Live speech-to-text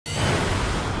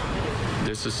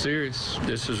This is serious.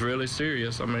 This is really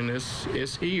serious. I mean,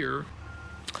 it's here.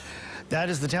 That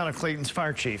is the town of Clayton's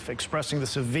fire chief expressing the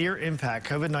severe impact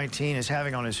COVID-19 is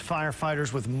having on his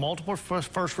firefighters, with multiple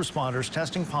first responders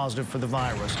testing positive for the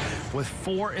virus, with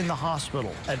 4 in the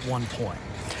hospital at one point.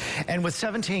 And with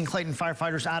 17 Clayton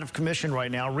firefighters out of commission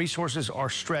right now, resources are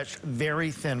stretched very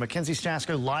thin. Mackenzie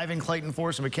Stasko live in Clayton for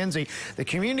us. And Mackenzie, the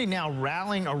community now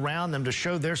rallying around them to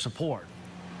show their support.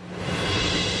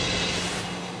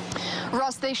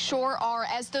 Russ, they sure are,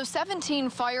 as those 17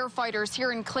 firefighters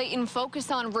here in Clayton focus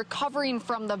on recovering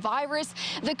from the virus.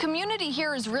 The community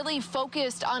here is really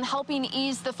focused on helping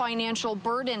ease the financial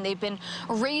burden. They've been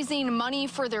raising money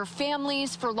for their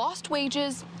families, for lost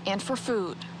wages, and for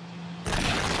food.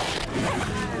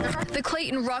 The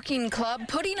Clayton Rocking Club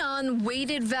putting on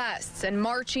weighted vests and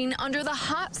marching under the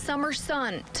hot summer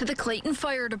sun to the Clayton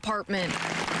Fire Department.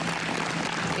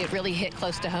 It really hit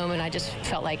close to home, and I just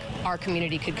felt like our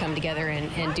community could come together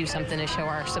and do something to show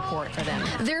our support for them.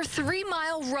 Their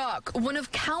 3-mile ruck, one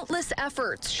of countless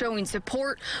efforts showing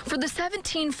support for the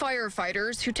 17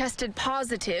 firefighters who tested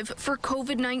positive for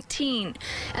COVID-19,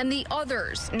 and the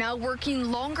others now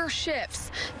working longer shifts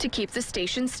to keep the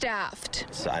station staffed.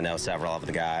 So I know several of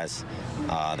the guys,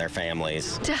 their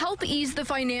families. To help ease the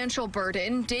financial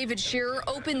burden, David Shearer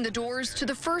opened the doors to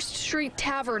the First Street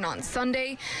Tavern on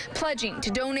Sunday, pledging to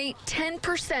donate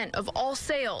 10% of all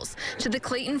sales to the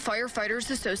Clayton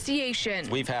Firefighters Association.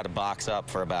 We've had a box up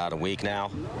for about a week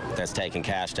now that's taking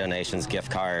cash donations,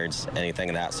 gift cards, anything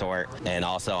of that sort. And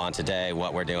also on today,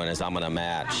 what we're doing is I'm going to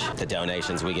match the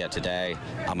donations we get today.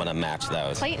 I'm going to match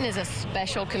those. Clayton is a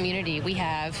special community. We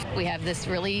have this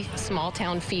really small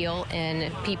town feel,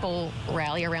 and people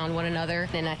rally around one another.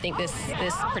 And I think this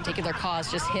particular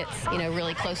cause just hits,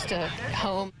 really close to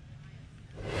home.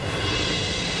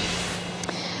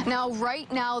 Now, right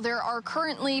now, there are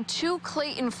currently 2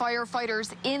 Clayton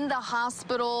firefighters in the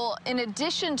hospital. In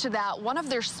addition to that, one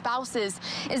of their spouses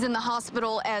is in the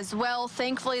hospital as well.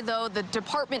 Thankfully, though, the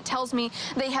department tells me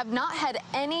they have not had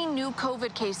any new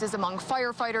COVID cases among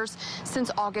firefighters since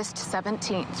August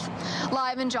 17th.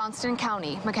 Live in Johnston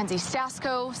County, Mackenzie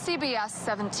Stasko, CBS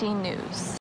 17 News.